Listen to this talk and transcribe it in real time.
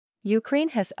Ukraine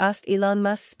has asked Elon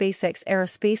Musk's SpaceX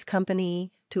aerospace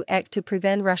company to act to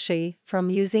prevent Russia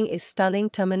from using its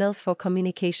Starlink terminals for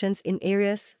communications in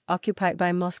areas occupied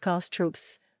by Moscow's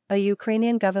troops, a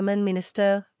Ukrainian government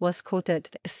minister was quoted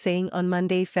as saying on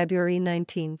Monday, February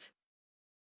 19.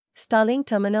 Starlink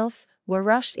terminals were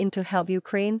rushed in to help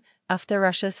Ukraine after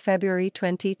Russia's February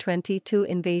 2022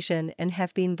 invasion and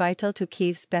have been vital to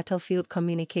Kyiv's battlefield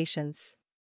communications.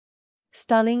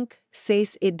 Starlink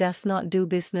says it does not do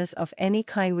business of any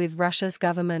kind with Russia's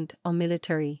government or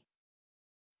military.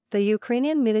 The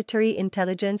Ukrainian military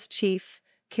intelligence chief,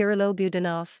 Kyrylo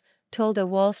Budanov, told the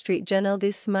Wall Street Journal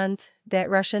this month that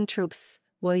Russian troops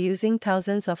were using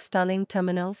thousands of Starlink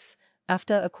terminals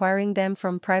after acquiring them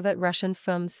from private Russian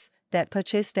firms that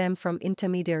purchased them from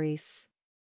intermediaries.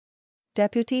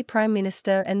 Deputy Prime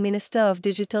Minister and Minister of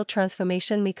Digital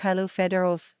Transformation Mikhailo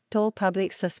Fedorov told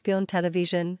Public Suspion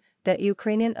television that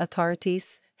Ukrainian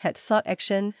authorities had sought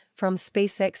action from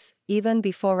SpaceX even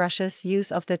before Russia's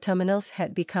use of the terminals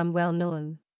had become well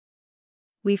known.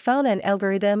 "We found an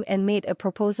algorithm and made a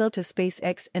proposal to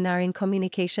SpaceX and are in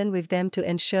communication with them to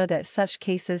ensure that such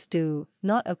cases do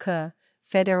not occur,"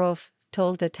 Fedorov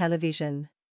told the television.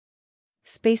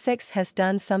 SpaceX has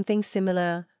done something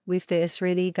similar with the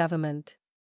Israeli government.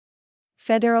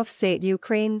 Fedorov said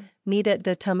Ukraine needed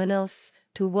the terminals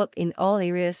to work in all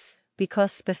areas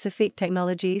because specific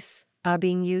technologies are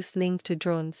being used linked to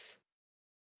drones.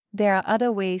 "There are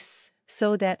other ways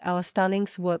so that our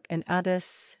Starlinks work and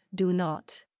others do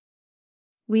not.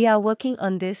 We are working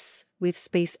on this with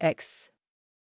SpaceX."